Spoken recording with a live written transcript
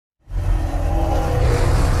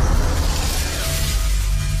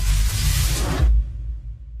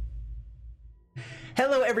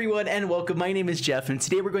Hello everyone and welcome. My name is Jeff and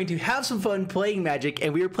today we're going to have some fun playing Magic,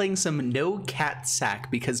 and we are playing some No Cat Sack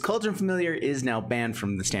because Cauldron Familiar is now banned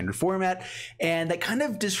from the standard format, and that kind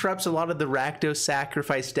of disrupts a lot of the Rakdos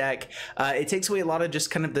sacrifice deck. It takes away a lot of just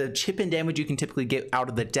kind of the chip and damage you can typically get out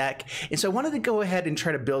of the deck, and so I wanted to go ahead and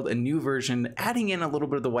try to build a new version, adding in a little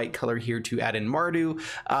bit of the white color here to add in MARDU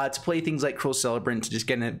to play things like Cruel Celebrant to just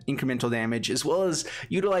get an incremental damage, as well as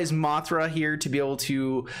utilize Mothra here to be able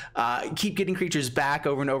to keep getting creatures back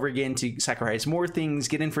over and over again to sacrifice more things,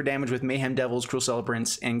 get in for damage with Mayhem Devils, Cruel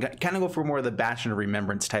Celebrants, and kind of go for more of the Bastion of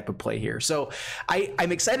Remembrance type of play here. So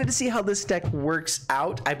I'm excited to see how this deck works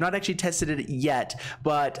out. I've not actually tested it yet,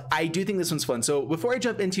 but I do think this one's fun. So before I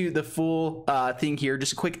jump into the full thing here,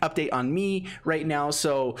 just a quick update on me right now.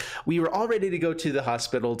 So we were all ready to go to the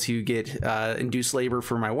hospital to get induced labor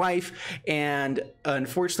for my wife, and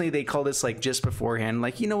unfortunately they called us like just beforehand,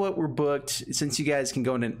 like, you know what, we're booked. Since you guys can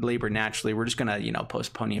go into labor naturally, we're just gonna, you know,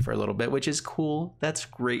 postpone you for a little bit, which is cool. That's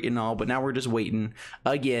great and all, but now we're just waiting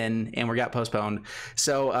again and we got postponed.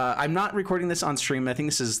 So I'm not recording this on stream. I think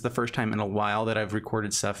this is the first time in a while that I've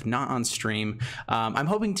recorded stuff not on stream. I'm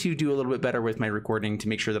hoping to do a little bit better with my recording to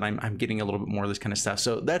make sure that I'm getting a little bit more of this kind of stuff.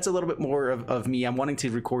 So that's a little bit more of me. I'm wanting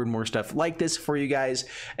to record more stuff like this for you guys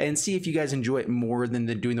and see if you guys enjoy it more than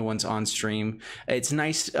doing the ones on stream. It's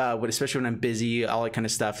nice, especially when I'm busy, all that kind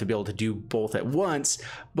of stuff, to be able to do both at once,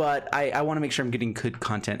 but I want to make sure I'm getting good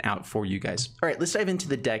content out for you guys. All right, let's dive into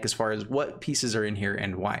the deck as far as what pieces are in here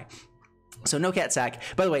and why. So No Cat Sack.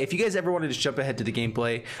 By the way, if you guys ever want to just jump ahead to the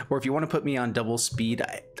gameplay, or if you want to put me on double speed,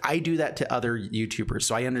 I do that to other YouTubers,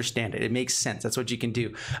 so I understand it. It makes sense. That's what you can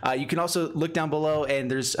do. You can also look down below,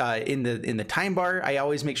 and there's in the time bar, I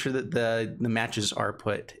always make sure that the matches are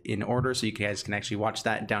put in order, so you guys can actually watch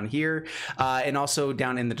that down here. And also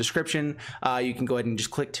down in the description, you can go ahead and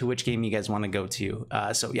just click to which game you guys want to go to.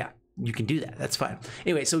 So yeah, you can do that. That's fine.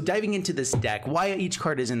 Anyway, so diving into this deck, why each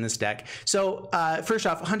card is in this deck. So first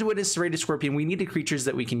off, Hunted Witness, Serrated Scorpion, we needed creatures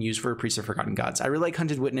that we can use for a Priest of Forgotten Gods. I really like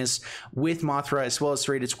Hunted Witness with Mothra as well as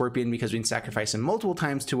Serrated Scorpion because we can sacrifice him multiple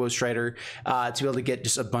times to Woe Strider to be able to get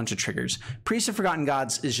just a bunch of triggers. Priest of Forgotten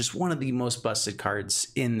Gods is just one of the most busted cards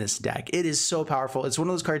in this deck. It is so powerful. It's one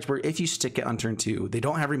of those cards where if you stick it on turn 2, they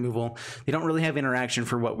don't have removal, they don't really have interaction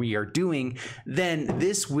for what we are doing, then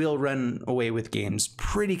this will run away with games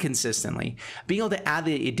pretty consistently. Being able to add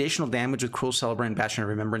the additional damage with Cruel Celebrant and Bastion of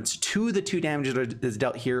Remembrance to the 2 damage that is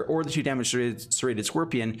dealt here, or the 2 damage Serrated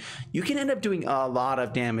Scorpion, you can end up doing a lot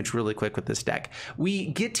of damage really quick with this deck.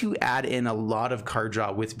 We get to add in a lot of card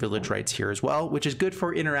draw with Village Rites here as well, which is good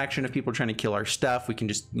for interaction if people are trying to kill our stuff. We can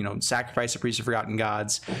just, you know, sacrifice a Priest of Forgotten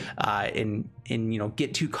Gods and you know,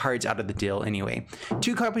 get 2 cards out of the deal anyway.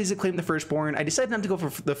 2 copies that claim the Firstborn. I decided not to go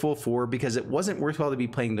for the full 4 because it wasn't worthwhile to be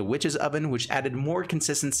playing the Witch's Oven, which added more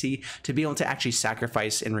consistency to be able to actually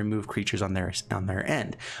sacrifice and remove creatures on their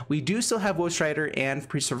end. We do still have Woe Strider and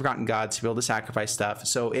Priest of Forgotten Gods to be able to sacrifice stuff,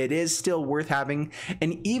 so it is still worth having.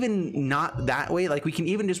 And even not that way, like we can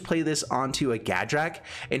even just play this onto a Gadrak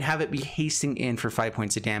and have it be hasting in for 5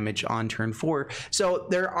 points of damage on turn 4. So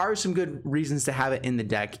there are some good reasons to have it in the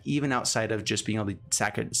deck, even outside of just being able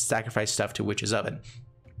to sacrifice stuff to Witch's Oven.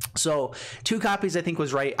 So 2 copies I think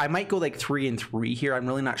was right. I might go like 3 and 3 here. I'm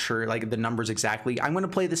really not sure like the numbers exactly. I'm going to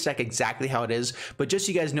play this deck exactly how it is, but just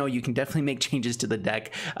so you guys know, you can definitely make changes to the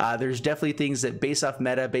deck. There's definitely things that based off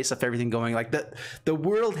meta, based off everything going, like the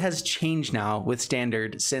world has changed now with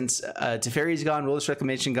Standard since Teferi's gone, Wilderness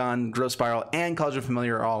Reclamation gone, Growth Spiral and Cauldron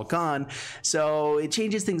Familiar are all gone. So it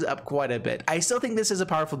changes things up quite a bit. I still think this is a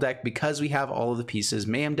powerful deck because we have all of the pieces: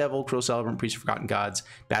 Mayhem Devil, Cruel Celebrant, Priest of Forgotten Gods,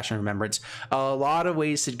 Bastion of Remembrance. A lot of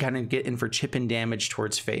ways to kind of get in for chip and damage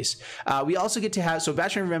towards face. We also get to have, so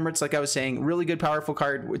Bastion of Remembrance, like I was saying, really good powerful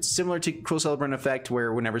card. It's similar to Cruel Celebrant effect,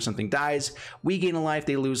 where whenever something dies, we gain a life,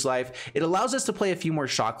 they lose life. It allows us to play a few more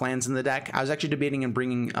shock lands in the deck. I was actually debating and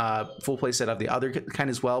bringing full play set of the other kind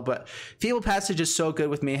as well, but Feeble Passage is so good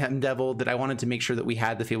with Mayhem Devil that I wanted to make sure that we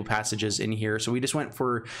had the Feeble Passages in here. So we just went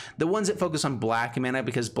for the ones that focus on black mana,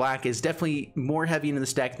 because black is definitely more heavy in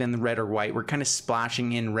this deck than the red or white. We're kind of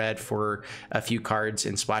splashing in red for a few cards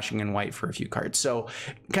and splashing in white for a few cards, so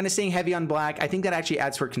kind of staying heavy on black. I think that actually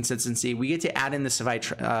adds for consistency. We get to add in the Savai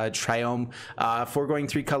Triome for going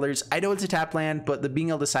 3 colors. I know it's a tap land, but the being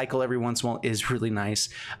able to cycle every once in a while is really nice.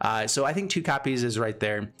 So I think 2 copies is right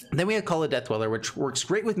there. And then we have Call of Death Dweller, which works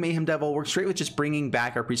great with Mayhem Devil, works great with just bringing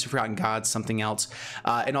back our Priest of Forgotten Gods, something else,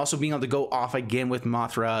 and also being able to go off again with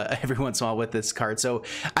Mothra every once in a while with this card. So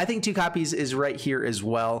I think 2 copies is right here as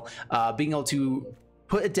well. Being able to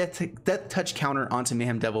put a death touch counter onto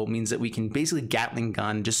Mayhem Devil means that we can basically Gatling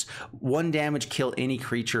gun, just 1 damage, kill any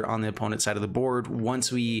creature on the opponent's side of the board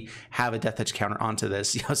once we have a death touch counter onto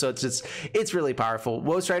this. So it's really powerful.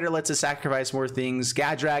 Woe Strider lets us sacrifice more things.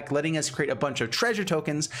 Gadrak letting us create a bunch of treasure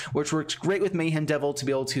tokens, which works great with Mayhem Devil to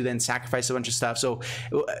be able to then sacrifice a bunch of stuff. So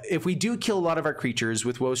if we do kill a lot of our creatures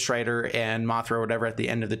with Woe Strider and Mothra or whatever at the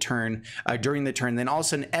end of the turn, during the turn, then all of a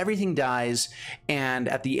sudden everything dies, and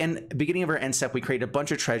at the beginning of our end step we create a bunch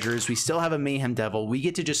of treasures. We still have a Mayhem Devil. We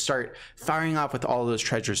get to just start firing off with all of those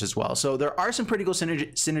treasures as well. So there are some pretty cool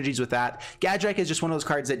synergies with that. Gadrak is just one of those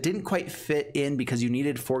cards that didn't quite fit in because you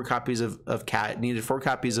needed 4 copies of Cat, needed 4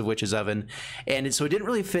 copies of Witch's Oven, and so it didn't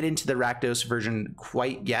really fit into the Rakdos version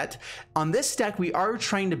quite yet. On this deck, we are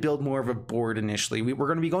trying to build more of a board initially. We're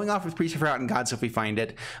going to be going off with Priest of Forgotten Gods if we find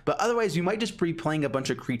it, but otherwise we might just be playing a bunch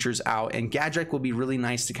of creatures out, and Gadrak will be really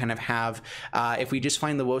nice to kind of have if we just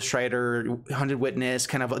find the Woe Strider, Hunted Witness,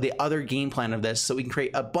 kind of the other game plan of this, so we can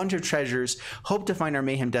create a bunch of treasures, hope to find our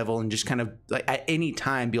Mayhem Devil, and just kind of like at any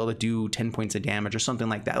time be able to do 10 points of damage or something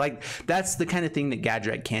like that. Like that's the kind of thing that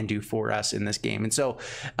Gadrak can do for us in this game. And so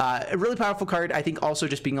a really powerful card. I think also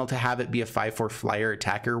just being able to have it be a 5/4 flyer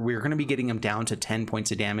attacker, we're going to be getting him down to 10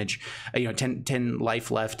 points of damage, 10 life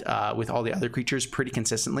left with all the other creatures pretty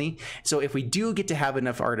consistently. So if we do get to have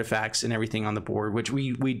enough artifacts and everything on the board, which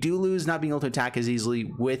we do lose not being able to attack as easily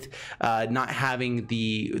with not having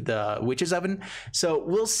the Witch's Oven. So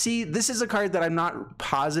we'll see. This is a card that I'm not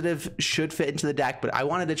positive should fit into the deck, but I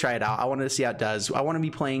wanted to try it out. I wanted to see how it does. I want to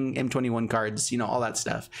be playing M21 cards, all that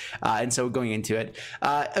stuff. And so going into it,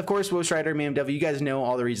 of course, Woe Strider, Mayhem Devil, you guys know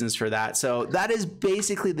all the reasons for that. So that is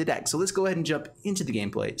basically the deck. So let's go ahead and jump into the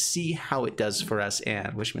gameplay, see how it does for us,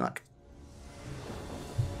 and wish me luck.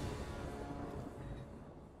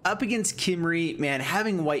 Up against Kimri, man,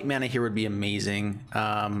 having white mana here would be amazing.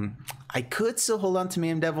 I could still hold on to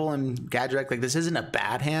Mayhem Devil and Gadrak. Like, this isn't a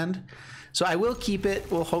bad hand. So I will keep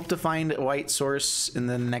it. We'll hope to find a white source in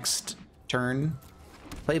the next turn.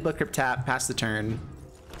 Play Book Crypt, tap, pass the turn.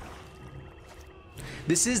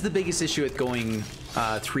 This is the biggest issue with going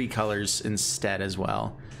 3 colors instead as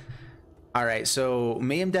well. All right, so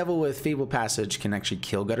Mayhem Devil with Fable Passage can actually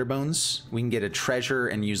kill Gutterbones. We can get a treasure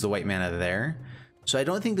and use the white mana there. So I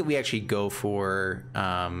don't think that we actually go for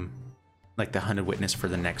like the Hunted Witness for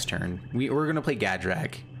the next turn. We're gonna play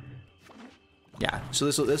Gadrak. Yeah, so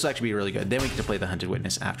this will actually be really good. Then we get to play the Hunted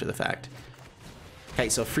Witness after the fact. Okay,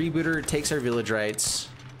 so Freebooter takes our Village Rites.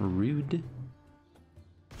 Rude.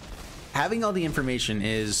 Having all the information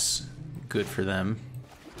is good for them.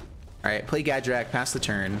 All right, play Gadrak, pass the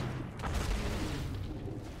turn.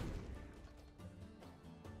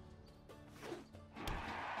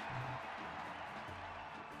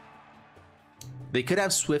 They could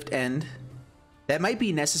have Swift End. That might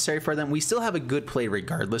be necessary for them. We still have a good play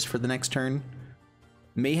regardless for the next turn.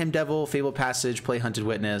 Mayhem Devil, Fable Passage, play Hunted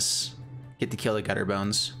Witness, get to kill the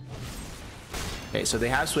Gutterbones. Okay, so they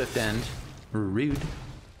have Swift End. Rude.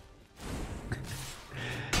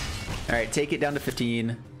 All right, take it down to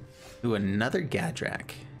 15. Ooh, another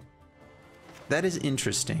Gadrak. That is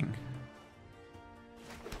interesting.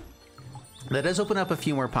 That does open up a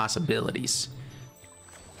few more possibilities.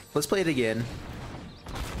 Let's play it again.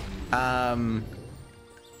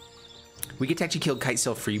 We get to actually kill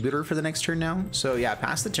Kitesail Freebooter for the next turn now. So yeah,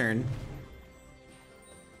 pass the turn.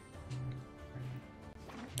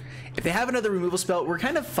 If they have another removal spell, we're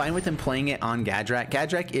kind of fine with them playing it on Gadrak.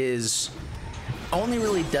 Gadrak only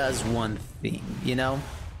really does one thing,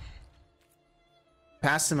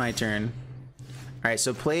 Pass to my turn. All right,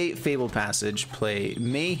 so play Fable Passage, play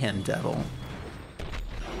Mayhem Devil.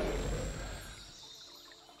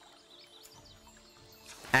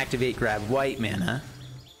 Activate, grab white mana.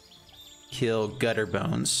 Kill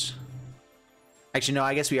Gutterbones. Actually, no,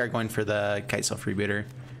 I guess we are going for the Kitesail Freebooter.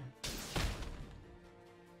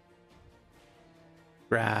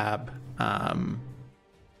 Grab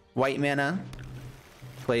white mana.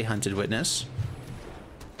 Play Hunted Witness.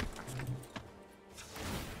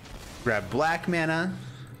 Grab black mana.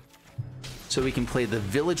 So we can play the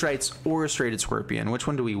Village Rites or Serrated Scorpion. Which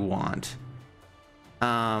one do we want?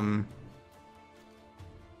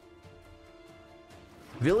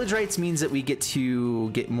 Village Rites means that we get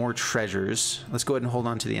to get more treasures. Let's go ahead and hold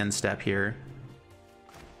on to the end step here.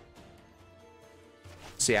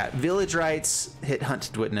 So yeah, Village Rites, hit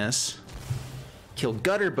Hunted Witness. Kill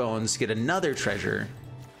Gutterbones, get another treasure.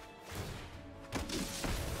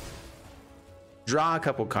 Draw a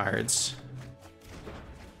couple cards.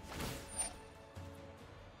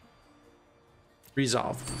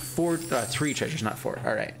 Resolve. 3 treasures, not 4.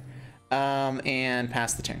 All right. And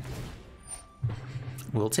pass the turn.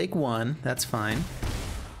 We'll take 1. That's fine.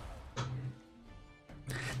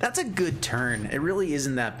 That's a good turn. It really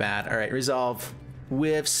isn't that bad. All right, resolve.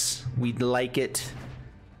 Whiffs. We'd like it.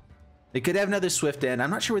 They could have another Swift End. I'm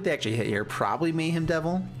not sure what they actually hit here. Probably Mayhem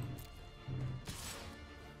Devil.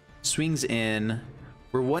 Swings in.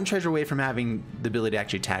 We're one treasure away from having the ability to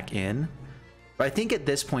actually attack in. But I think at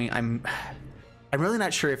this point, I'm really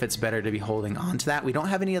not sure if it's better to be holding on to that. We don't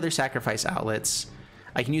have any other sacrifice outlets.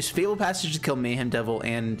 I can use Fabled Passage to kill Mayhem Devil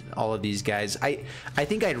and all of these guys. I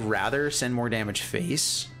think I'd rather send more damage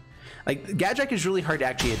face. Like, Gadrak is really hard to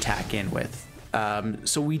actually attack in with.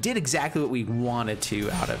 So we did exactly what we wanted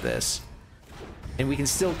to out of this. And we can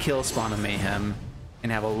still kill Spawn of Mayhem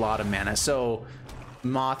and have a lot of mana. So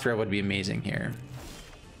Mothra would be amazing here.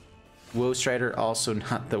 Woe Strider also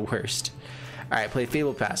not the worst. All right, play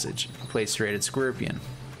Fabled Passage. Play Serrated Scorpion.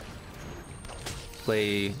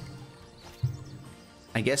 Play,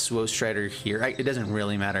 I guess, Woe Strider here. It doesn't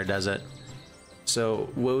really matter, does it? So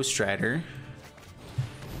Woe Strider.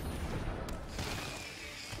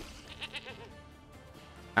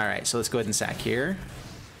 All right, so let's go ahead and sack here.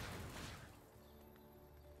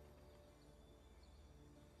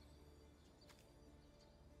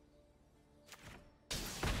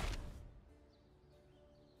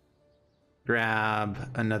 Grab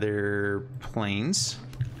another planes.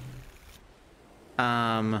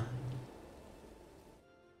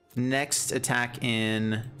 Next attack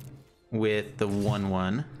in with the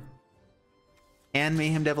 1/1 and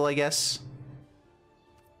Mayhem Devil, I guess.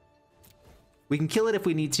 We can kill it if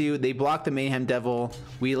we need to. They block the Mayhem Devil.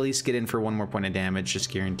 We at least get in for 1 more point of damage,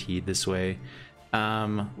 just guaranteed this way.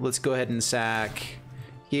 Let's go ahead and sack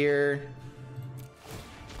here.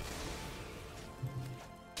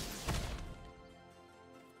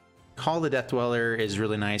 Call the Death Dweller is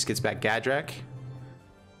really nice. Gets back Gadrak.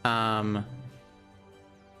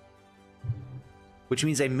 Which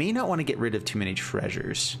means I may not want to get rid of too many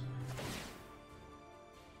treasures.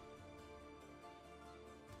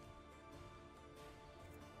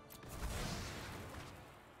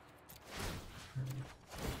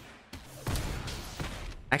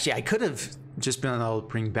 Actually, I could have just been able to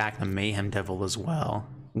bring back the Mayhem Devil as well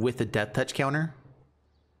with the Death Touch counter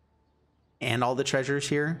and all the treasures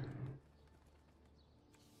here.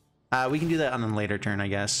 We can do that on a later turn, I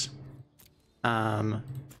guess.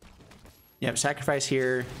 Yep, sacrifice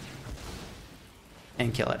here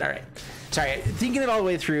and kill it. All right. Sorry, thinking it all the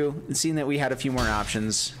way through and seeing that we had a few more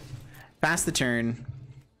options. Pass the turn.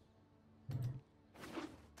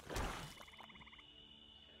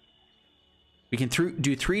 We can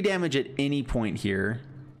do 3 damage at any point here.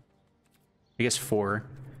 I guess 4.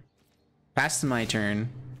 Pass to my turn.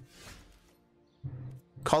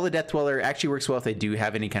 Call the Death Dweller actually works well if they do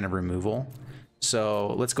have any kind of removal.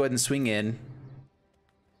 So let's go ahead and swing in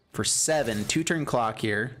for 7. 2-turn clock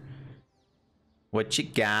here. What you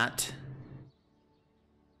got?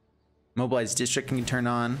 Mobilized District can turn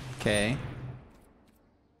on. Okay.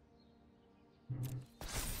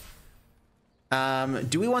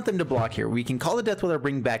 Do we want them to block here? We can call the Death Dweller,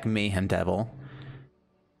 bring back Mayhem Devil.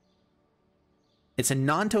 It's a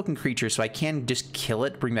non-token creature, so I can just kill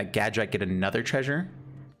it, bring back Gadrak, get another treasure.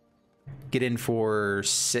 Get in for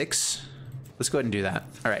 6. Let's go ahead and do that.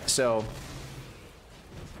 All right, so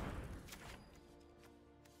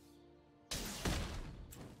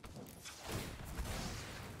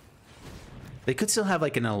they could still have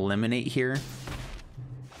like an eliminate here.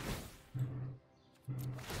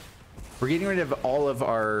 We're getting rid of all of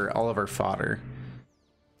our fodder.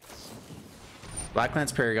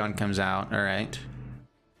 Blacklance Paragon comes out. All right.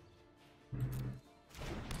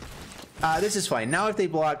 This is fine. Now if they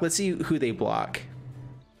block, let's see who they block.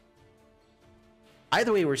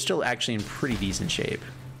 Either way, we're still actually in pretty decent shape.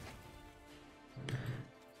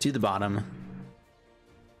 To the bottom.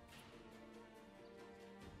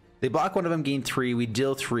 They block one of them, gain 3. We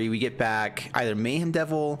deal 3. We get back either Mayhem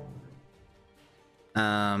Devil.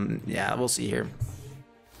 Yeah, we'll see here.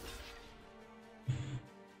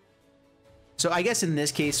 So I guess in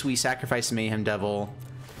this case, we sacrifice Mayhem Devil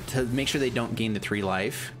to make sure they don't gain the 3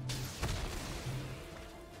 life.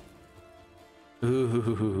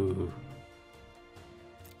 Ooh.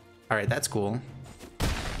 All right, that's cool.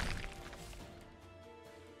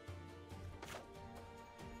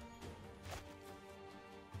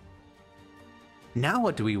 Now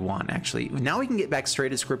what do we want, actually? Now we can get back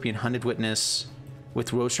Serrated Scorpion, Hunted Witness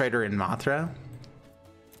with Woe Strider and Mothra.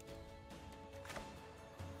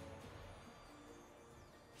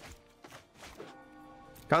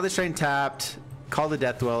 Call the Shrine tapped. Call the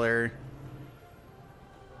Death Dweller.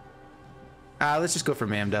 Let's just go for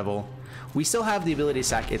Mayhem Devil. We still have the ability to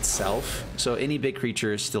sack itself, so any big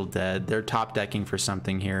creature is still dead. They're top decking for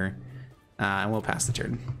something here, and we'll pass the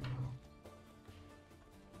turn.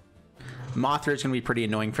 Mothra is going to be pretty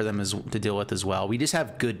annoying for them to deal with as well. We just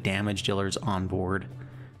have good damage dealers on board.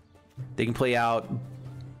 They can play out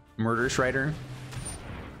Murderous Rider.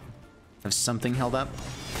 Have something held up.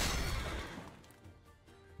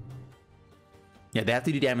 Yeah, they have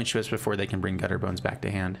to do damage to us before they can bring Gutter Bones back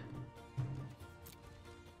to hand.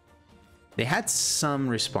 They had some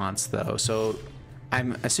response though, so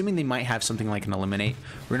I'm assuming they might have something like an Eliminate.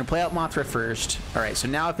 We're gonna play out Mothra first. All right, so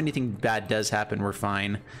now if anything bad does happen, we're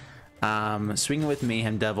fine. Swinging with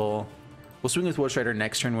Mayhem Devil. We'll swing with Woe Strider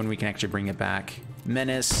next turn when we can actually bring it back.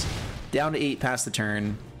 Menace, down to 8 past the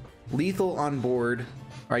turn. Lethal on board,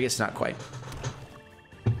 or I guess not quite.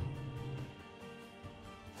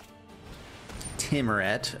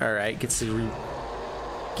 Timoret, all right, gets to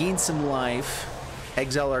gain some life.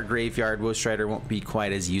 Exile our graveyard. Woe Strider won't be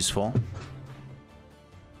quite as useful.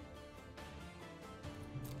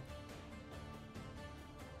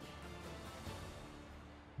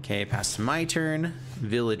 Okay, pass to my turn.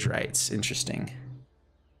 Village Rites, interesting.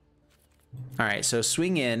 All right, so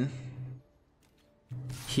swing in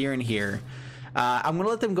here and here. I'm gonna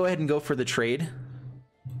let them go ahead and go for the trade.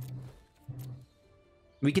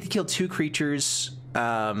 We get to kill 2 creatures.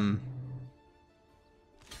 Yeah,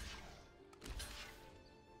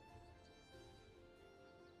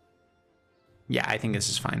 I think this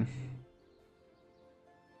is fine.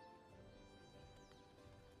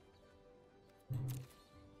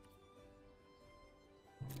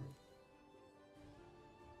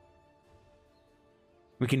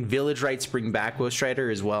 We can Village Rites bring back Woe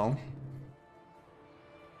Strider as well.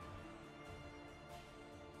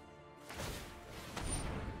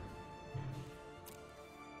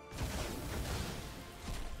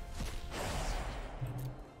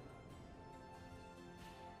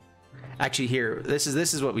 Actually, here, this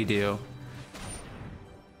is what we do.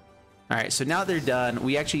 All right, so now they're done.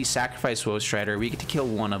 We actually sacrifice Woe Strider. We get to kill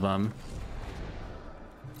one of them.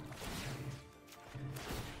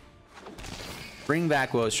 Bring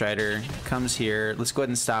back Woe Strider. Comes here. Let's go ahead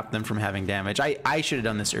and stop them from having damage. I should have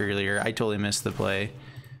done this earlier. I totally missed the play.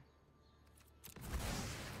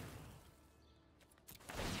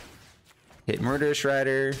 Hit Murderous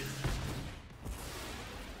Rider.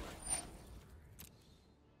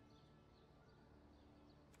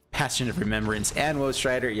 Bastion of Remembrance and Woe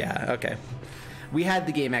Strider. Yeah, okay. We had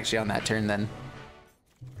the game actually on that turn then.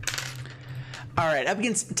 All right, up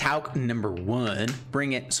against Tauk number 1.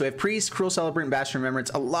 Bring it. So we have Priest, Cruel Celebrant, Bastion of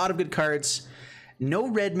Remembrance. A lot of good cards. No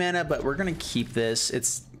red mana, but we're going to keep this.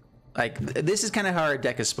 It's like, this is kind of how our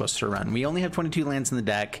deck is supposed to run. We only have 22 lands in the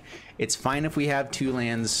deck. It's fine if we have 2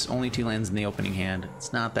 lands, only 2 lands in the opening hand.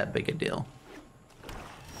 It's not that big a deal.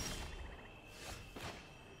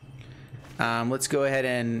 Let's go ahead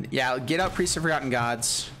and, yeah, get out Priest of Forgotten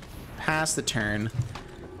Gods. Pass the turn.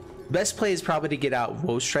 Best play is probably to get out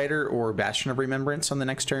Woe Strider or Bastion of Remembrance on the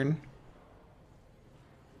next turn.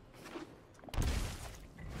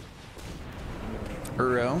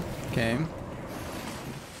 Uro, okay.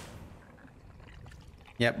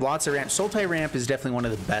 Yep, lots of ramp. Sultai Ramp is definitely one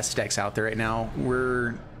of the best decks out there right now.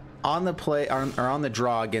 We're on the play, or on the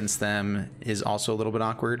draw against them is also a little bit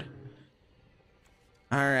awkward.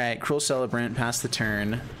 All right, Cruel Celebrant, pass the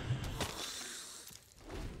turn.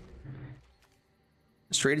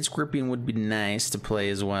 Straighted Scorpion would be nice to play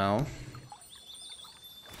as well.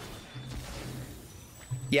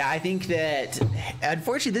 Yeah, I think that,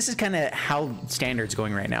 unfortunately, this is kind of how Standard's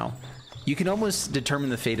going right now. You can almost determine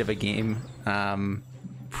the fate of a game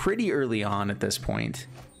pretty early on at this point.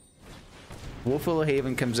 Wolfwillow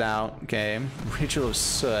Haven comes out, okay. Ritual of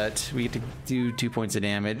Soot, we get to do 2 points of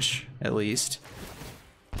damage, at least.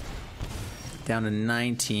 Down to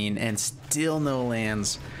 19, and still no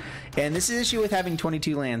lands. And this is the issue with having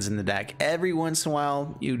 22 lands in the deck. Every once in a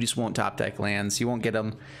while, you just won't top deck lands. You won't get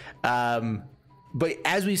them. But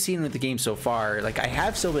as we've seen with the game so far, like, I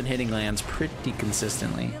have still been hitting lands pretty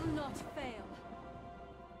consistently.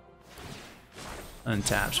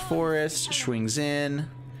 Untaps Forest, swings in.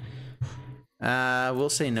 We'll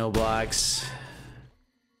say no blocks.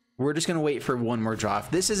 We're just going to wait for one more draw.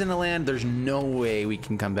 If this isn't a land, there's no way we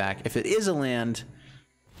can come back. If it is a land,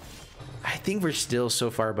 I think we're still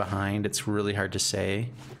so far behind, it's really hard to say.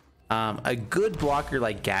 A good blocker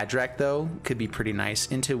like Gadrak, though, could be pretty nice.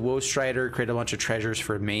 Into Woe Strider, create a bunch of treasures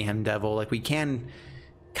for Mayhem Devil. Like, we can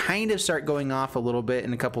kind of start going off a little bit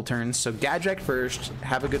in a couple turns. So Gadrak first,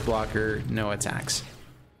 have a good blocker, no attacks.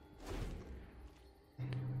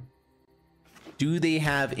 Do they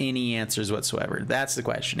have any answers whatsoever? That's the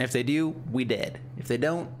question. If they do, we did. If they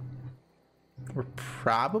don't, we're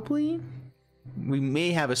probably... we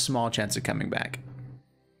may have a small chance of coming back.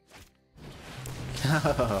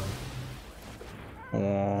 Oh,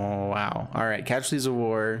 wow. Wow. All right, casualties of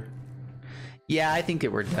war. Yeah, I think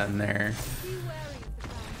that we're done there.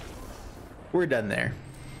 We're done there.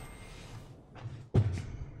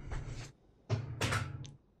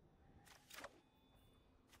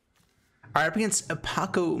 All right, up against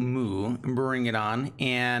Paco Mu, bring it on,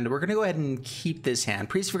 and we're gonna go ahead and keep this hand.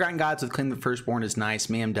 Priest of Forgotten Gods with Claim the Firstborn is nice.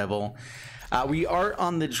 Mayhem Devil. We are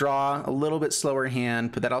on the draw, a little bit slower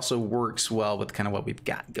hand, but that also works well with kind of what we've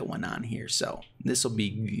got going on here. So this will be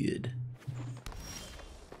good.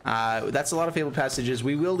 That's a lot of Fabled Passages.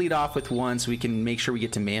 We will lead off with one so we can make sure we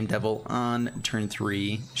get to Mayhem Devil on turn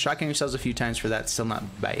 3. Shotgun yourselves a few times for that, still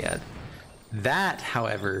not bad. That,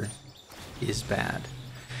 however, is bad.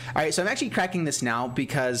 All right, so I'm actually cracking this now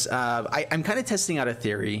because I'm kind of testing out a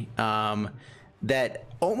theory that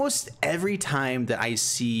almost every time that I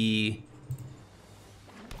see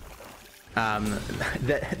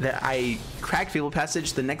that I crack Fabled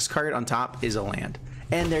Passage, the next card on top is a land.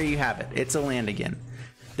 And there you have it. It's a land again.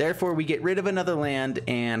 Therefore, we get rid of another land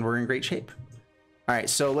and we're in great shape. All right,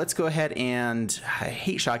 so let's go ahead and... I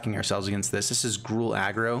hate shocking ourselves against this. This is Gruul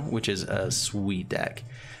Aggro, which is a sweet deck.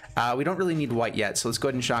 We don't really need white yet, so let's go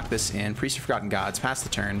ahead and shock this in. Priest of Forgotten Gods, pass the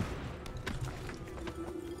turn.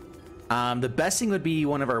 The best thing would be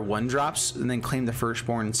one of our 1-drops and then claim the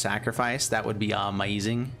Firstborn Sacrifice. That would be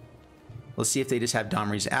amazing. Let's see if they just have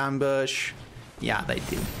Domri's Ambush. Yeah, they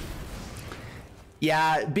do.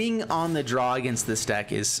 Yeah, being on the draw against this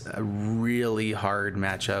deck is a really hard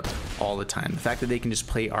matchup all the time. The fact that they can just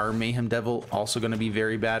play our Mayhem Devil also going to be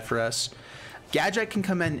very bad for us. Gadget can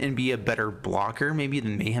come in and be a better blocker maybe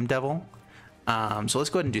than Mayhem Devil. So let's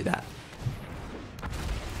go ahead and do that.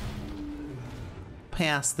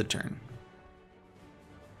 Pass the turn.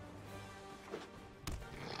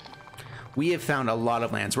 We have found a lot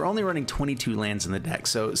of lands. We're only running 22 lands in the deck,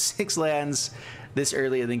 so 6 lands this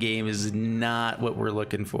early in the game is not what we're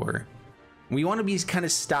looking for. We want to be kind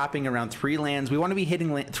of stopping around 3 lands. We want to be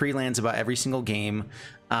hitting 3 lands about every single game.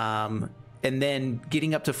 And then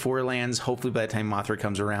getting up to 4 lands, hopefully by the time Mothra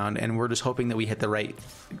comes around. And we're just hoping that we hit the right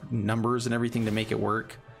numbers and everything to make it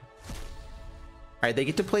work. All right, they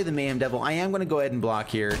get to play the Mayhem Devil. I am going to go ahead and block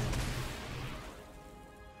here.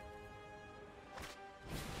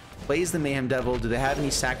 Plays the Mayhem Devil. Do they have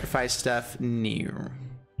any sacrifice stuff? No.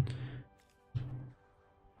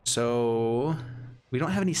 So we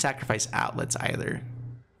don't have any sacrifice outlets either.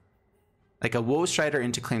 Like a Woe Strider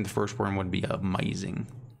into Claim the Firstborn would be amazing.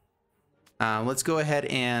 Let's go ahead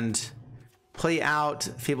and play out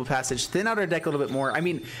Fabled Passage, thin out our deck a little bit more. I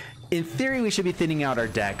mean, in theory, we should be thinning out our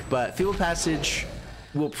deck, but Fabled Passage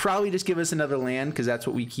will probably just give us another land because that's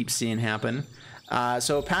what we keep seeing happen.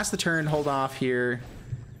 So pass the turn, hold off here.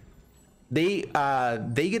 They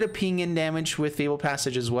get a ping in damage with Fabled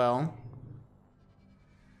Passage as well.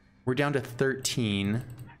 We're down to 13.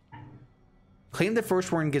 Claim the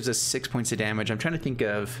Firstborn gives us 6 points of damage. I'm trying to think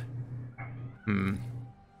of...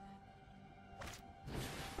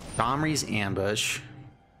 Domri's Ambush.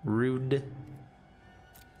 Rude.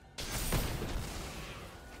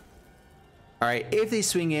 Alright, if they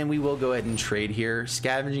swing in, we will go ahead and trade here.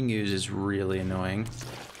 Scavenging Ooze is really annoying.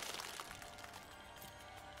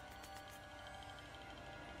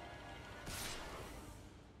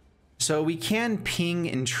 So we can ping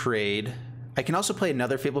and trade. I can also play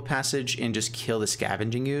another Fabled Passage and just kill the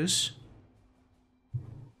Scavenging Ooze.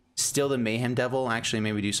 Still the Mayhem Devil. Actually,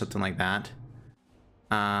 maybe do something like that.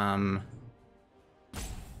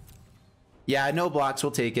 Yeah, no blocks.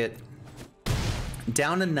 We'll take it.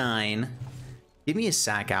 Down to 9. Give me a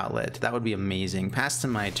sack outlet. That would be amazing. Pass to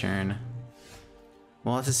my turn.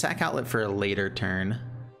 Well, it's a sack outlet for a later turn.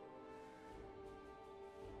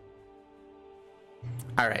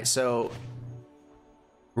 Alright, so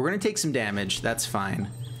we're going to take some damage. That's fine.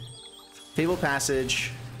 Fabled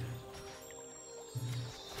Passage.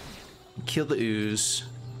 Kill the Ooze.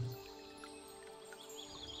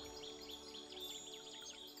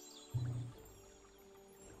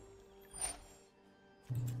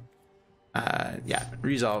 Yeah,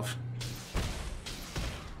 resolve.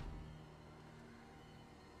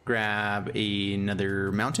 Grab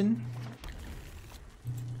another mountain.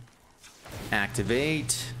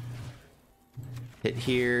 Activate. Hit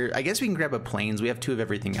here. I guess we can grab a plains. We have 2 of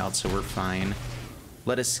everything else, so we're fine.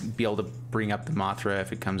 Let us be able to bring up the Mothra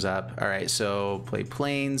if it comes up. All right, so play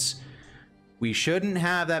plains. We shouldn't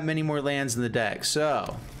have that many more lands in the deck,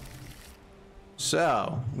 so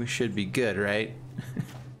we should be good, right?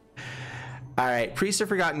 All right, Priest of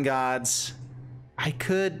Forgotten Gods. I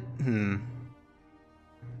could...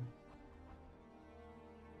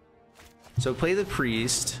 So play the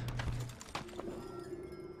Priest.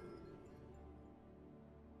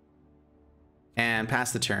 And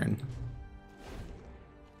pass the turn.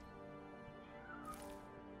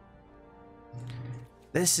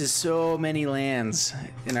 This is so many lands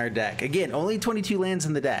in our deck. Again, only 22 lands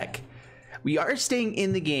in the deck. We are staying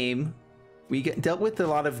in the game. We dealt with a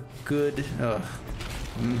lot of good... Oh,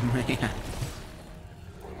 man.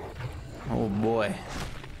 Oh, boy.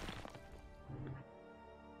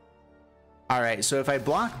 All right, so if I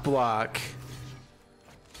block,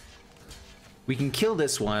 we can kill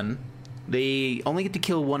this one. They only get to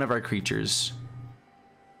kill one of our creatures.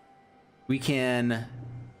 We can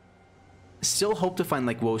still hope to find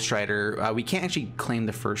like Woe Strider. We can't actually claim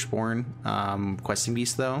the Firstborn Questing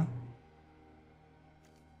Beast though.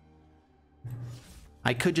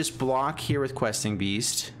 I could just block here with Questing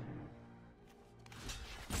Beast.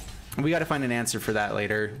 We got to find an answer for that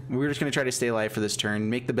later. We're just going to try to stay alive for this turn,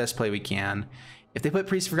 make the best play we can. If they put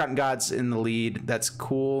Priest of Forgotten Gods in the lead, that's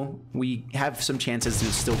cool. We have some chances to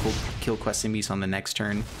still kill Questing Beast on the next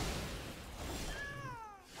turn.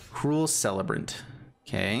 Cruel Celebrant.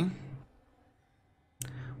 Okay.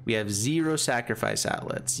 We have 0 sacrifice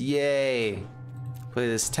outlets. Yay. Play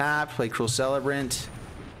this tap, play Cruel Celebrant.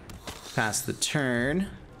 Pass the turn.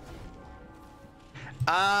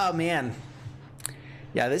 Oh, man.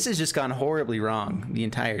 Yeah, this has just gone horribly wrong the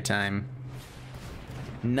entire time.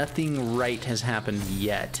 Nothing right has happened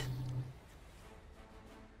yet.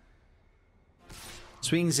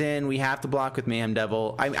 Swings in, we have to block with Mayhem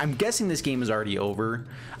Devil. I'm guessing this game is already over.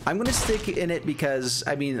 I'm gonna stick in it because,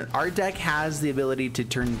 I mean, our deck has the ability to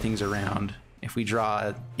turn things around if we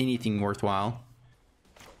draw anything worthwhile.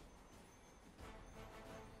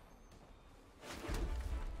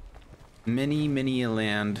 Many a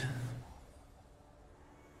land.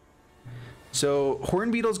 So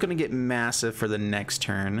Horn Beetle's gonna get massive for the next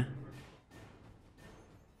turn.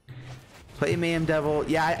 Play Mayhem Devil.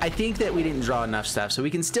 Yeah, I think that we didn't draw enough stuff. So we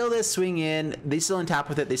can still this swing in. They still on top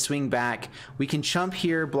with it. They swing back. We can chump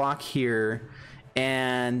here, block here,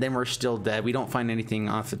 and then we're still dead. We don't find anything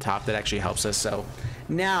off the top that actually helps us. So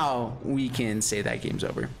now we can say that game's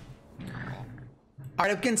over. All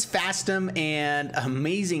right, up against Fastum, and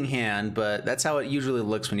amazing hand, but that's how it usually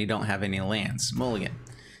looks when you don't have any lands. Mulligan.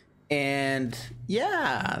 And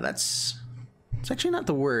yeah, it's actually not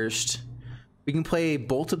the worst. We can play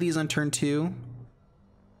both of these on turn 2.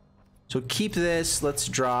 So keep this. Let's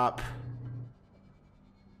drop.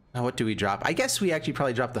 Now, what do we drop? I guess we actually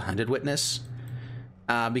probably drop the Hunted Witness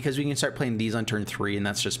because we can start playing these on turn 3, and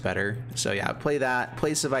that's just better. So yeah, play that.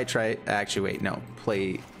 Play Savai. Actually, wait, no.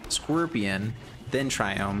 Play Scorpion, then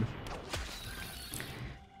Triome.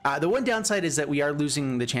 The one downside is that we are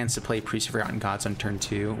losing the chance to play Priest of Forgotten Gods on turn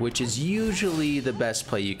 2, which is usually the best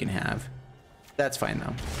play you can have. That's fine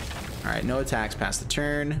though. All right, no attacks past the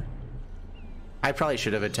turn. I probably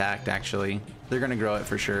should have attacked, actually. They're gonna grow it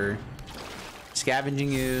for sure.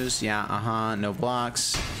 Scavenging Ooze, yeah, no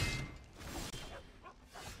blocks.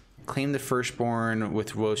 Claim the Firstborn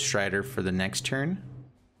with Woe Strider for the next turn.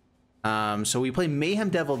 So we play Mayhem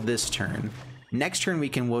Devil this turn. Next turn we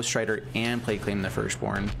can Woe Strider and play Claim the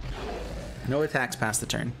Firstborn. No attacks past the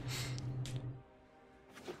turn.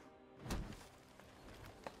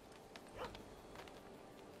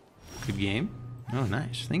 Good game. Oh,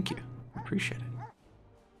 nice. Thank you. Appreciate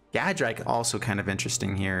it. Gadrak also kind of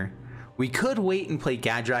interesting here. We could wait and play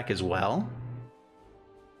Gadrak as well.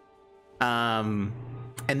 And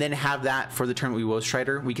then have that for the turn we Woe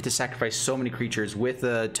Strider. We get to sacrifice so many creatures with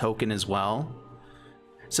a token as well.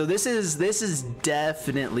 So this is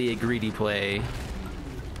definitely a greedy play.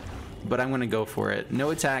 But I'm gonna go for it. No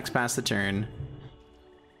attacks past the turn.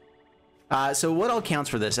 So what all counts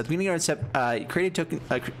for this? At the beginning of our step, create a token,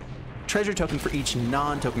 treasure token for each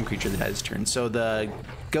non-token creature that has turn. So the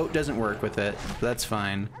goat doesn't work with it. That's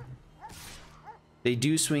fine. They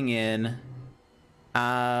do swing in.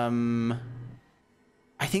 I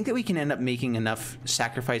think that we can end up making enough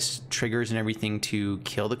sacrifice triggers and everything to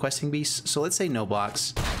kill the Questing Beast. So let's say no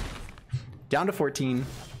blocks. Down to 14.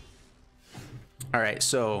 All right,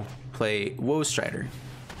 so play Woe Strider.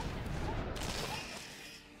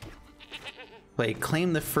 Play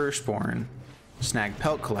Claim the Firstborn. Snag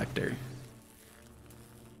Pelt Collector.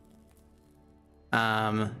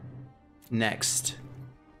 Next,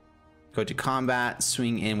 go to combat,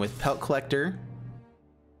 swing in with Pelt Collector.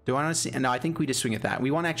 Do I want to see? No, I think we just swing at that. We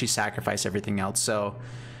want to actually sacrifice everything else. So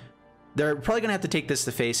they're probably gonna have to take this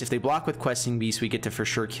to face. If they block with Questing Beast, we get to for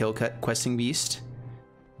sure kill Questing Beast.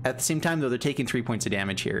 At the same time, though, they're taking 3 points of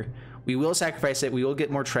damage here. We will sacrifice it. We will get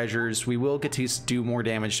more treasures. We will get to do more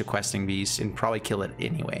damage to Questing Beast and probably kill it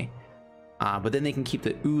anyway. But then they can keep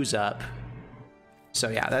the ooze up. So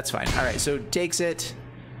yeah, that's fine. All right, so takes it.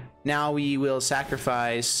 Now we will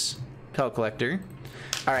sacrifice Pelt Collector.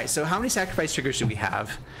 All right, so how many sacrifice triggers do we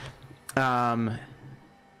have? I'm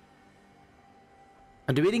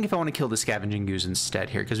I'm debating if I want to kill the Scavenging Ooze instead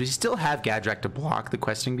here, because we still have Gadrak to block the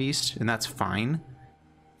Questing Beast, and that's fine.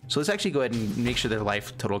 So let's actually go ahead and make sure their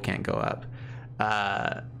life total can't go up.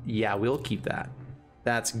 Yeah, we'll keep that.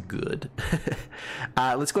 That's good.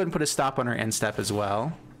 Let's go ahead and put a stop on our end step as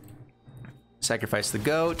well. Sacrifice the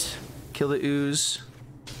goat. Kill the ooze.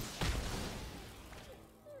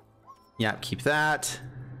 Yeah, keep that.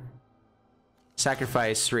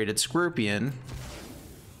 Sacrifice Serrated Scorpion.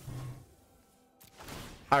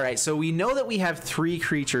 All right, so we know that we have 3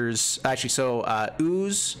 creatures. Actually, so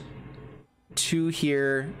ooze, 2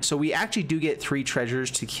 here. So we actually do get 3 treasures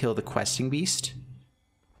to kill the Questing Beast.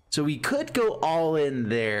 So we could go all in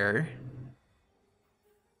there.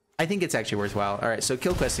 I think it's actually worthwhile. All right, so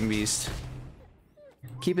kill Questing Beast.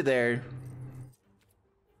 Keep it there.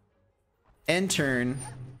 End turn.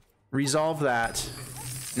 Resolve that.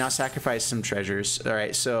 Now sacrifice some treasures. All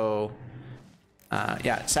right, so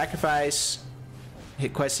yeah, sacrifice,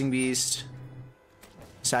 hit Questing Beast,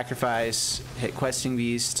 sacrifice, hit Questing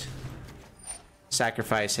Beast,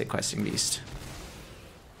 sacrifice, hit Questing Beast.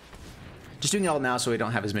 Just doing it all now so we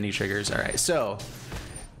don't have as many triggers. All right, so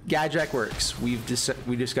Gadrak works. We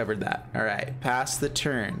discovered that. All right, pass the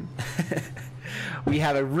turn. We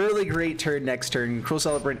have a really great turn next turn. Cruel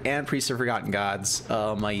Celebrant and Priest of Forgotten Gods.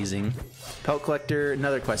 Amazing. Pelt Collector,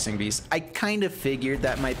 another Questing Beast. I kind of figured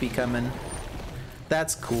that might be coming.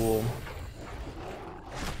 That's cool.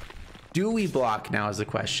 Do we block now is the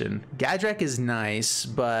question. Gadrak is nice,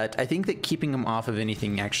 but I think that keeping him off of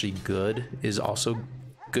anything actually good is also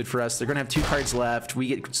good for us. They're going to have 2 cards left. We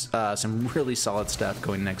get some really solid stuff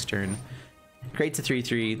going next turn. Creates a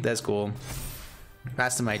 3/3. That's cool.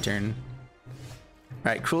 Pass to my turn.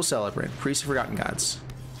 All right, Cruel Celebrant, Priest of Forgotten Gods.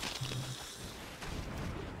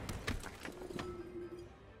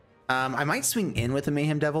 I might swing in with the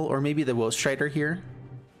Mayhem Devil or maybe the Woe Strider here.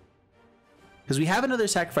 Because we have another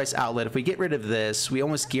sacrifice outlet. If we get rid of this, we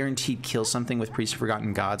almost guaranteed kill something with Priest of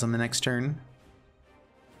Forgotten Gods on the next turn.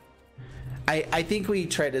 I think we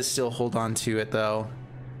try to still hold on to it though.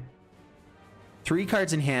 3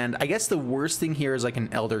 cards in hand. I guess the worst thing here is like an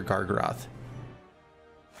Elder Gargaroth.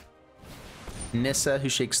 Nissa, who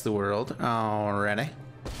shakes the world. Alrighty. I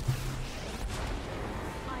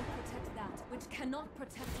protect that which cannot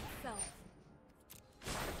protect itself.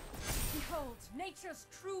 Behold, nature's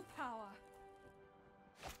true power.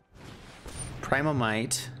 Primal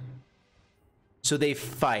Might. So they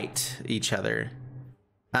fight each other.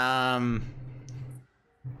 Alright,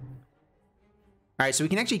 so we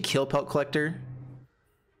can actually kill Pelt Collector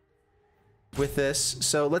with this.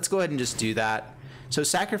 So let's go ahead and just do that. So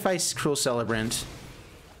sacrifice Cruel Celebrant.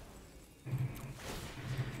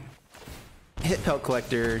 Hit Pelt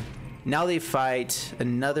Collector. Now they fight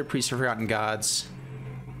another Priest of Forgotten Gods.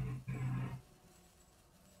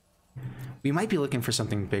 We might be looking for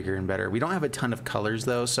something bigger and better. We don't have a ton of colors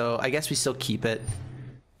though, so I guess we still keep it.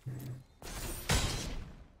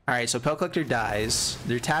 All right, so Pelt Collector dies.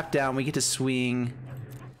 They're tapped down. We get to swing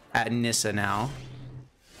at Nissa now.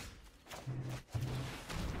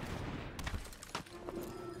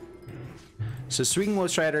 So swing Woe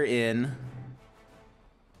Strider in.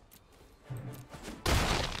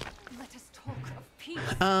 Let us talk of peace.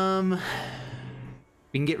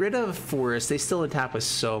 We can get rid of Forest. They still attack with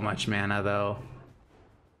so much mana though.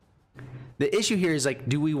 The issue here is like,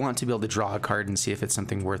 do we want to be able to draw a card and see if it's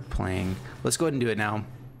something worth playing? Let's go ahead and do it now.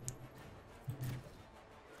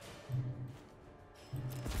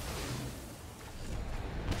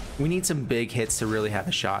 We need some big hits to really have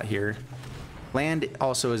a shot here. Land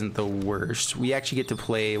also isn't the worst. We actually get to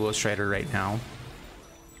play Woe Strider right now.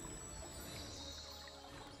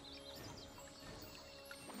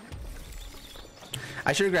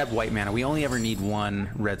 I should have grabbed white mana. We only ever need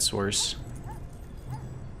 1 red source.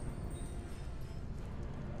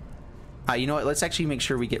 You know what? Let's actually make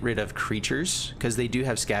sure we get rid of creatures because they do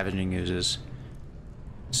have Scavenging Oozes.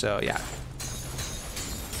 So yeah.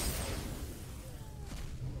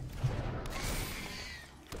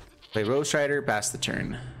 Play Woe Strider, pass the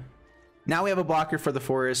turn. Now we have a blocker for the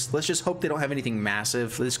forest. Let's just hope they don't have anything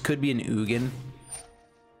massive. This could be an Ugin.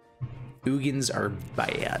 Ugins are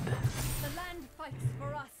bad. The land fights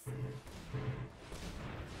for us.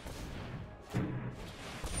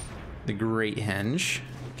 The Great Henge.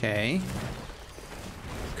 Okay.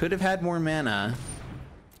 Could have had more mana.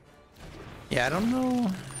 Yeah, I don't know.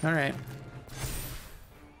 All right.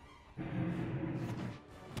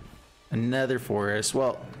 Another forest.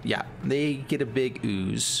 Well, yeah, they get a big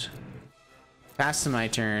ooze. Pass to my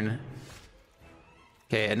turn.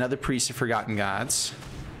 Okay, another Priest of Forgotten Gods.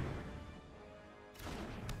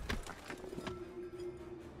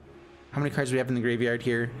 How many cards do we have in the graveyard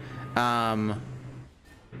here?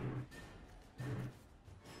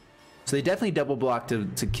 So they definitely double block to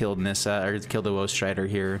kill Nissa, or to kill the Woe Strider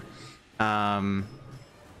here. If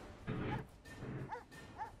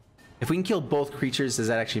we can kill both creatures, does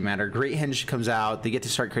that actually matter? Great Henge comes out. They get to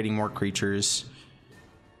start creating more creatures.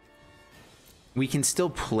 We can still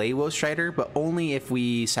play Woe Strider, but only if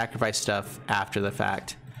we sacrifice stuff after the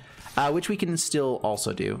fact, which we can still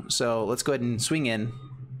also do. So let's go ahead and swing in.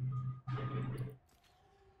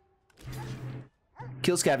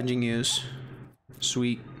 Kill Scavenging Ooze.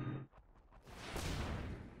 Sweet.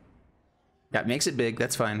 Yeah, makes it big.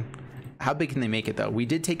 That's fine. How big can they make it, though? We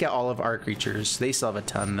did take out all of our creatures. They still have a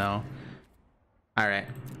ton, though. All right.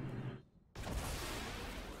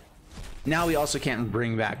 Now we also can't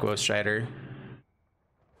bring back Woe Strider.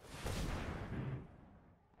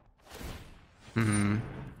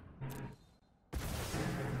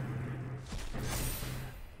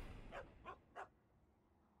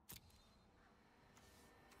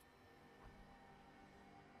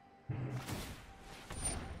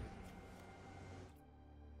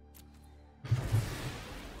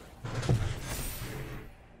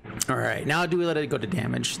 All right, now do we let it go to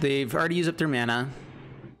damage? They've already used up their mana.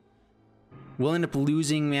 We'll end up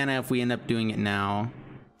losing mana if we end up doing it now.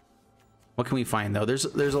 What can we find, though? There's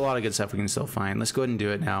a lot of good stuff we can still find. Let's go ahead and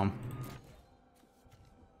do it now.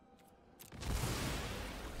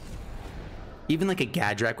 Even like a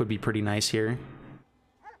Gadrak would be pretty nice here.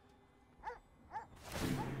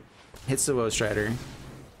 Hits the Woe Strider.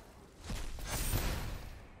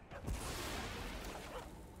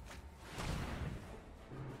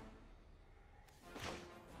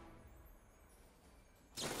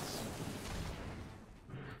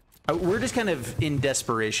 We're just kind of in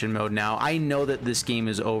desperation mode now. I know that this game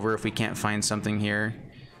is over if we can't find something here.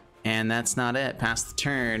 And that's not it. Pass the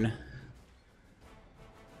turn.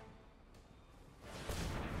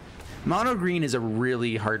 Mono green is a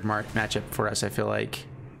really hard matchup for us, I feel like.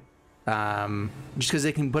 Just because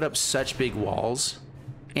they can put up such big walls.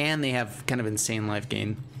 And they have kind of insane life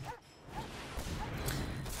gain.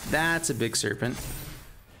 That's a big serpent.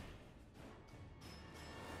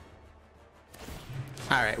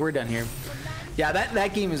 All right, we're done here. Yeah,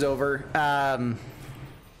 that game is over. All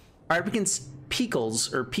right, we can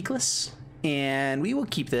Peekles or Peakless, and we will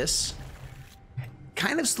keep this.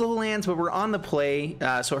 Kind of slow lands, but we're on the play,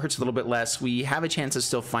 so it hurts a little bit less. We have a chance of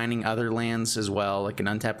still finding other lands as well. Like an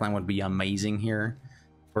untapped land would be amazing here.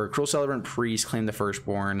 Or Cruel Celebrant Priest, Claim the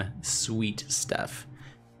Firstborn. Sweet stuff.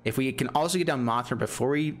 If we can also get down Mothra before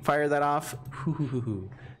we fire that off,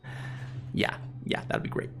 yeah, that'd be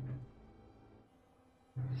great.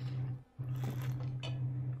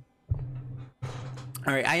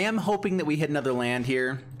 All right, I am hoping that we hit another land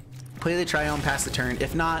here. Play the Triome, pass the turn.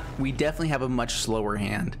 If not, we definitely have a much slower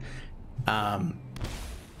hand.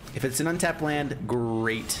 If it's an untapped land,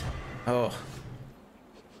 great. Oh.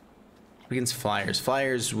 Against Flyers.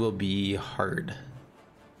 Flyers will be hard.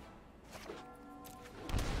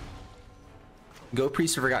 Go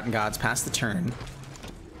Priest of Forgotten Gods, pass the turn.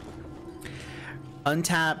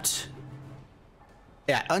 Untapped.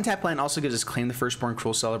 Yeah, untapped land also gives us Claim the Firstborn,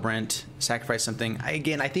 Cruel Celebrant, sacrifice something.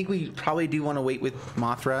 Again, I think we probably do want to wait with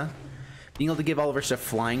Mothra. Being able to give all of our stuff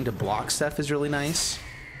flying to block stuff is really nice.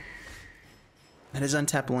 That is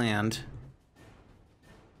untapped land.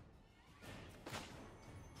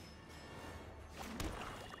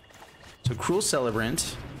 So Cruel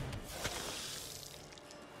Celebrant.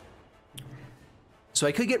 So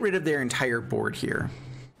I could get rid of their entire board here.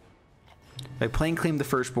 By playing Claim the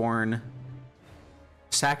Firstborn,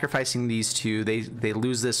 sacrificing these two, they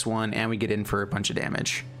lose this one, and we get in for a bunch of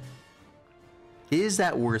damage. Is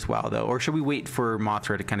that worthwhile, though? Or should we wait for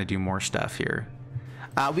Mothra to kind of do more stuff here?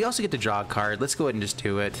 We also get to draw a card. Let's go ahead and just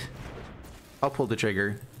do it. I'll pull the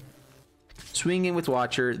trigger. Swing in with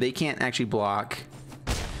Watcher. They can't actually block.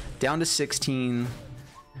 Down to 16.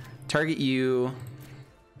 Target you.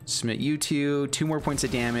 Submit you two. 2 more points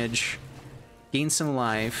of damage. Gain some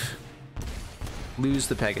life. Lose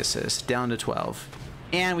the Pegasus. Down to 12.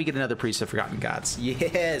 And we get another Priest of Forgotten Gods.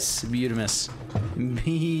 Yes! Beautimus.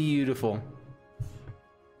 Beautiful.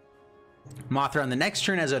 Mothra on the next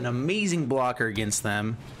turn has an amazing blocker against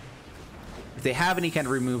them. If they have any kind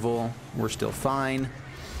of removal, we're still fine.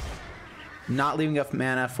 Not leaving enough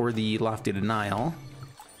mana for the Lofty Denial.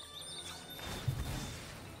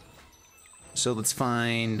 So let's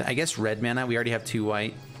find, I guess, red mana. We already have 2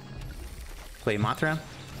 white. Play Mothra.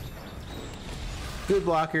 Good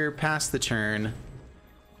blocker, pass the turn.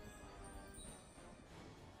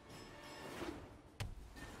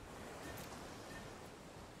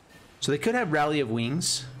 So they could have Rally of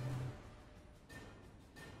Wings.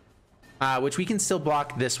 which we can still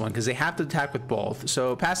block this one because they have to attack with both.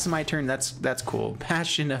 So pass to my turn. That's cool.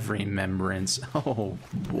 Passion of Remembrance. Oh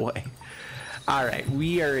boy. All right,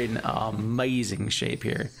 we are in amazing shape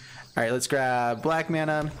here. All right, let's grab black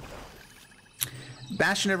mana.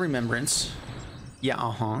 Bastion of Remembrance.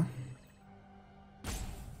 Yeah,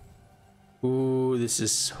 Ooh, this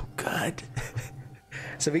is so good.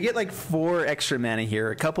 So we get like 4 extra mana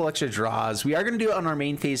here, a couple extra draws. We are going to do it on our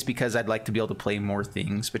main phase because I'd like to be able to play more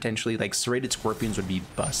things. Potentially, like Serrated Scorpions would be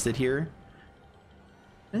busted here.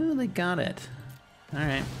 Oh, they got it. All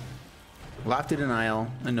right. Lofty Denial,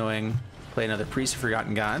 annoying. Play another Priest of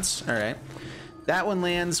Forgotten Gods. All right. That one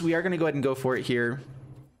lands. We are going to go ahead and go for it here.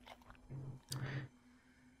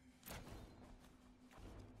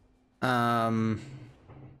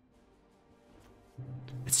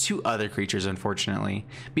 It's 2 other creatures, unfortunately.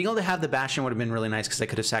 Being able to have the Bastion would have been really nice because I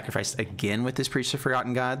could have sacrificed again with this Priest of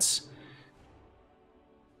Forgotten Gods.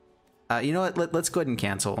 You know what? Let's go ahead and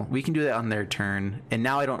cancel. We can do that on their turn. And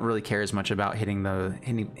now I don't really care as much about hitting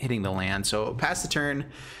the land. So pass the turn.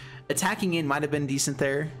 Attacking in might have been decent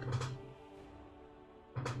there.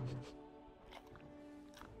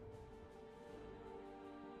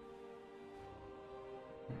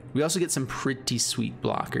 We also get some pretty sweet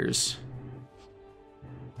blockers.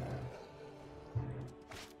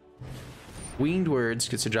 Winged Words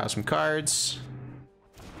gets to draw some cards.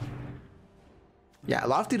 Yeah,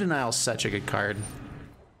 Lofty Denial is such a good card.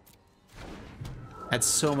 Adds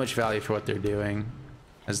so much value for what they're doing.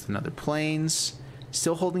 As another Plains.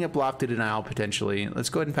 Still holding up Lofty Denial potentially. Let's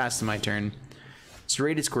go ahead and pass to my turn.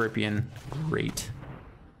 Serrated Scorpion. Great.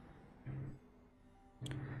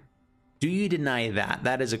 Do you deny that?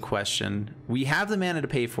 That is a question. We have the mana to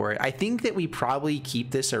pay for it. I think that we probably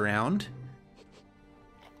keep this around.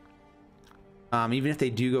 Even if they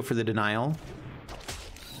do go for the denial.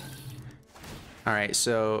 All right,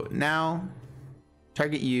 so now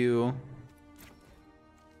target you.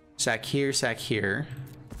 Sack here, sack here.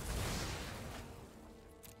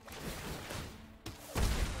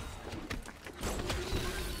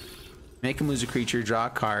 Make him lose a creature, draw a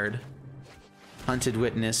card. Hunted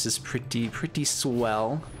Witness is pretty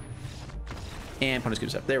swell. And opponent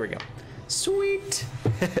scoops up. There we go. Sweet.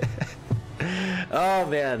 Oh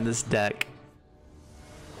man, this deck.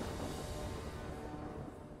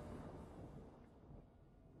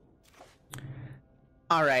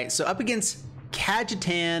 All right, so up against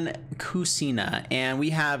Kajitan Kusina, and we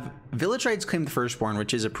have Village Rites Claim the Firstborn,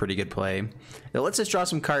 which is a pretty good play. It lets us draw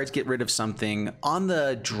some cards, get rid of something on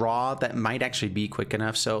the draw that might actually be quick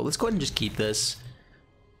enough. So let's go ahead and just keep this.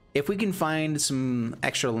 If we can find some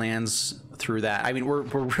extra lands through that, I mean, we're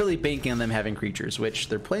really banking on them having creatures, which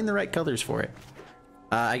they're playing the right colors for it.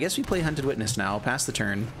 I guess we play Hunted Witness now, pass the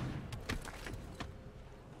turn.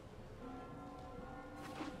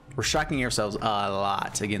 We're shocking ourselves a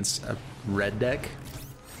lot against a red deck.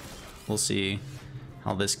 We'll see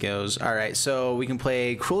how this goes. All right, so we can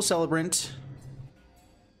play Cruel Celebrant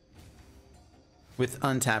with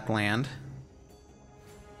untapped land.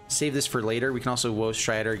 Save this for later. We can also Woe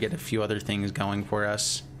Strider, get a few other things going for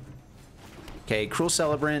us. Okay, Cruel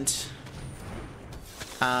Celebrant.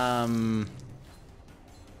 No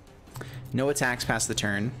attacks past the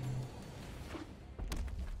turn.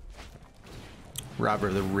 Robber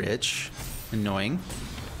of the Rich. Annoying.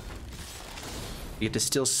 You get to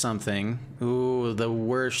steal something. Ooh, the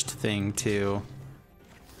worst thing, too.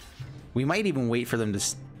 We might even wait for them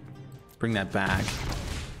to bring that back.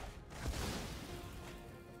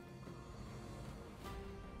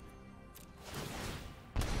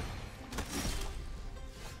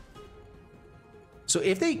 So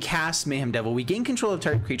if they cast Mayhem Devil, we gain control of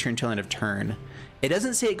target creature until end of turn. It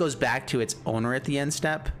doesn't say it goes back to its owner at the end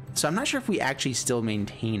step, so I'm not sure if we actually still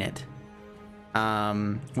maintain it.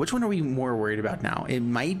 Which one are we more worried about now? It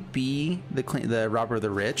might be the Robber of the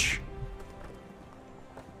Rich.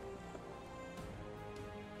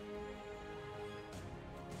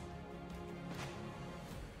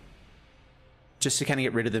 Just to kind of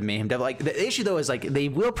get rid of the Mayhem Devil. Like, the issue though is like they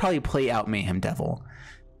will probably play out Mayhem Devil.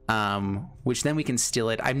 Which then we can steal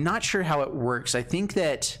it. I'm not sure how it works. I think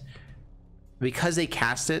that because they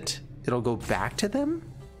cast it, it'll go back to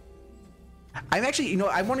them. I'm actually, you know,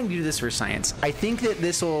 I'm wanting to do this for science. I think that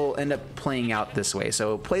this will end up playing out this way.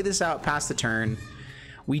 So play this out past the turn.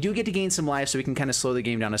 We do get to gain some life, so we can kind of slow the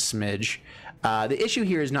game down a smidge. The issue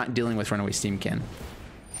here is not dealing with Runaway Steamkin.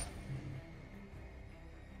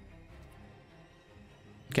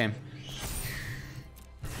 Okay.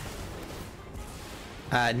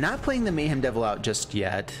 Not playing the Mayhem Devil out just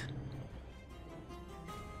yet.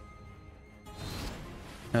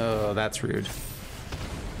 Oh, that's rude.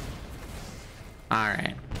 All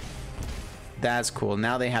right. That's cool.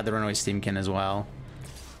 Now they have the Runaway Steamkin as well.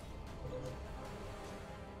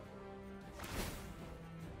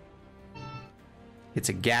 It's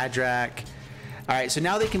a Gadrak. All right, so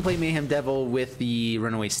now they can play Mayhem Devil with the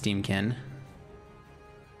Runaway Steamkin,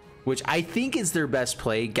 which I think is their best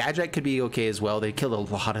play. Gadrak could be okay as well. They kill a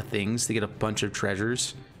lot of things. They get a bunch of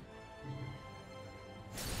treasures.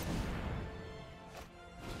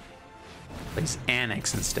 Plays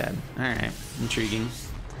Annex instead. All right, intriguing.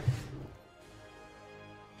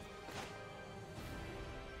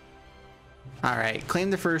 All right,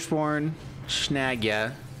 claim the firstborn. Snag ya.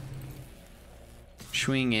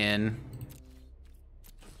 Swing in.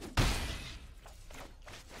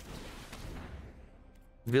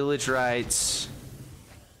 Village rights.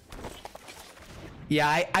 Yeah,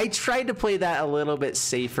 I tried to play that a little bit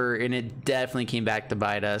safer, and it definitely came back to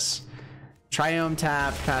bite us. Triome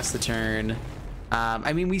tap, pass the turn.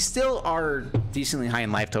 I mean, we still are decently high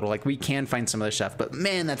in life total. Like, we can find some other stuff, but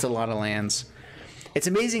man, that's a lot of lands. It's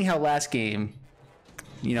amazing how last game,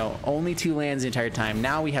 you know, only 2 lands the entire time.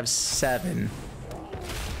 Now we have 7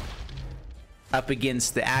 up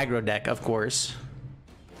against the aggro deck, of course.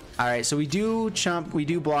 All right, so we do chump, we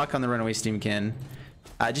do block on the Runaway Steamkin,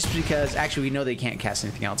 just because actually we know they can't cast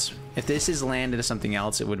anything else. If this is land into something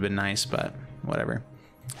else, it would have been nice, but whatever.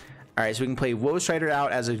 All right, so we can play Woe Strider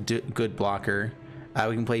out as a good blocker.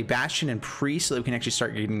 We can play Bastion and Priest so that we can actually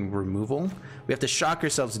start getting removal. We have to shock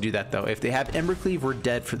ourselves to do that though. If they have Embercleave, we're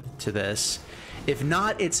dead to this. If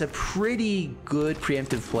not, it's a pretty good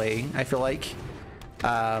preemptive play, I feel like,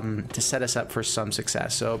 to set us up for some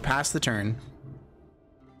success. So pass the turn.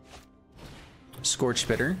 Scorch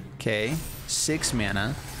Spitter, okay. 6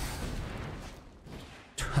 mana.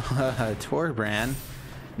 Torbrand.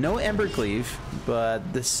 No Embercleave,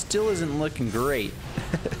 but this still isn't looking great.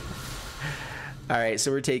 All right, so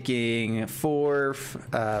we're taking 4,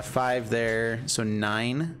 5 there, so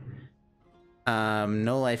 9.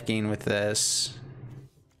 No life gain with this.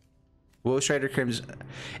 Woe Strider Crims.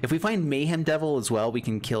 If we find Mayhem Devil as well, we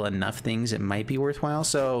can kill enough things. It might be worthwhile.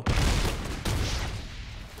 So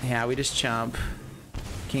yeah, we just chomp.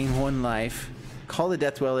 Gain 1 life. Call the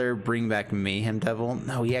Death Dweller. Bring back Mayhem Devil.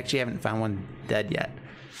 No, we actually haven't found one dead yet.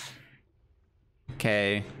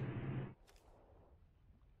 Okay.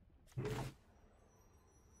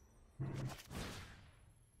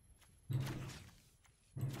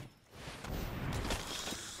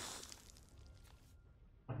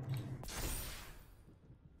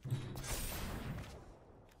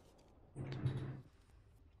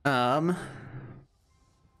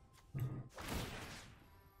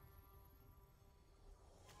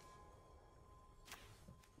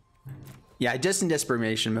 Yeah, just in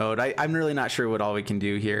desperation mode. I'm really not sure what all we can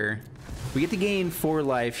do here. We get to gain 4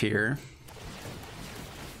 life here.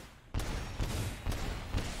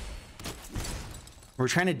 We're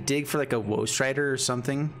trying to dig for like a Woe Strider or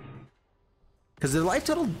something, because the life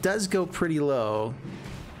total does go pretty low.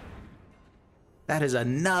 That is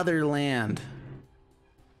another land.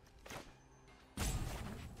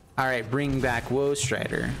 All right, bring back Woe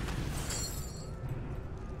Strider.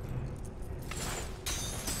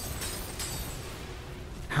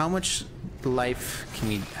 How much life can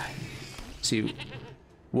we see?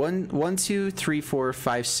 1, 2, 3, 4,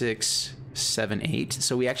 5, 6, 7, 8.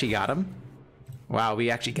 So we actually got him. Wow, we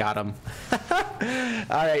actually got him.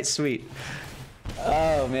 All right, sweet.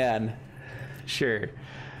 Oh man, sure.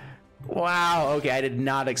 Wow. Okay, I did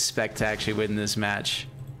not expect to actually win this match.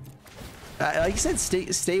 Like I said,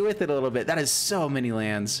 stay with it a little bit. That is so many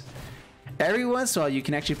lands. Every once in a while, you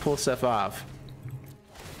can actually pull stuff off.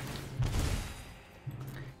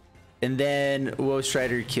 And then Woe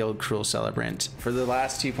Strider killed Cruel Celebrant for the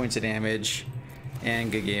last 2 points of damage.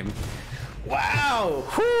 And good game. Wow!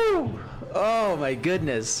 Whew! Oh my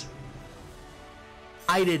goodness.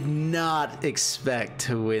 I did not expect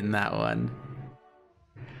to win that one.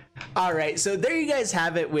 All right, so there you guys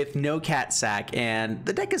have it with no cat sack, and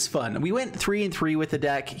the deck is fun. We went 3-3 with the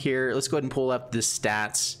deck here. Let's go ahead and pull up the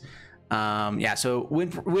stats. Yeah, so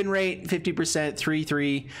win rate 50%,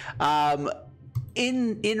 3-3.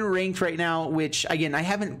 In ranked right now, which again I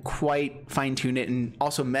haven't quite fine-tuned it, and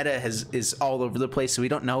also meta is all over the place, so we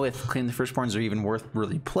don't know if Claim the Firstborns are even worth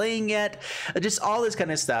really playing yet. Just all this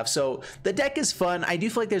kind of stuff. So the deck is fun. I do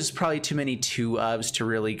feel like there's probably too many 2-ofs to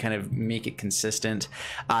really kind of make it consistent.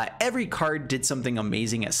 Every card did something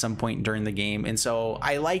amazing at some point during the game, and so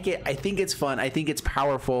I like it. I think it's fun. I think it's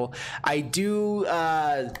powerful. I do.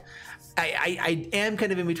 I am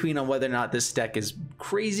kind of in between on whether or not this deck is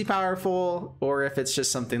crazy powerful or if it's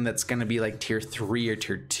just something that's going to be like tier 3 or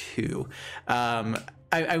tier 2.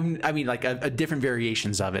 I mean, like a different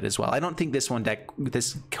variations of it as well. I don't think this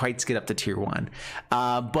quite get up to tier 1.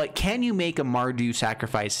 But can you make a Mardu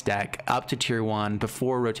sacrifice deck up to tier 1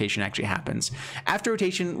 before rotation actually happens? After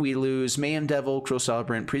rotation, we lose Mayhem Devil, Cruel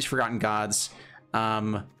Celebrant, Priest Forgotten Gods,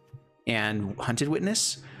 and Hunted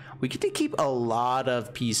Witness. We get to keep a lot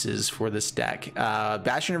of pieces for this deck.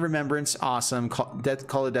 Bastion of Remembrance, awesome. Call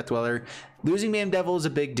of Death Dweller. Losing Mayhem Devil is a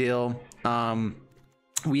big deal.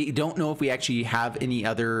 We don't know if we actually have any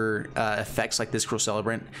other effects like this Cruel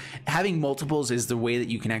Celebrant. Having multiples is the way that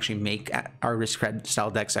you can actually make our Aristocrat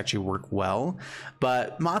style decks actually work well.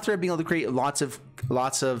 But Mothra being able to create lots of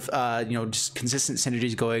you know, just consistent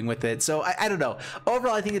synergies going with it. So I don't know.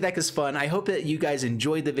 Overall, I think the deck is fun. I hope that you guys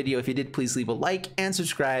enjoyed the video. If you did, please leave a like and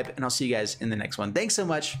subscribe, and I'll see you guys in the next one. Thanks so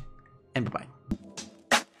much, and bye-bye.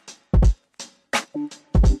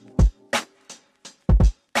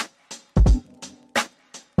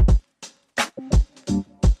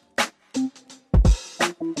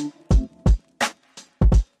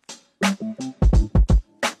 Thank you.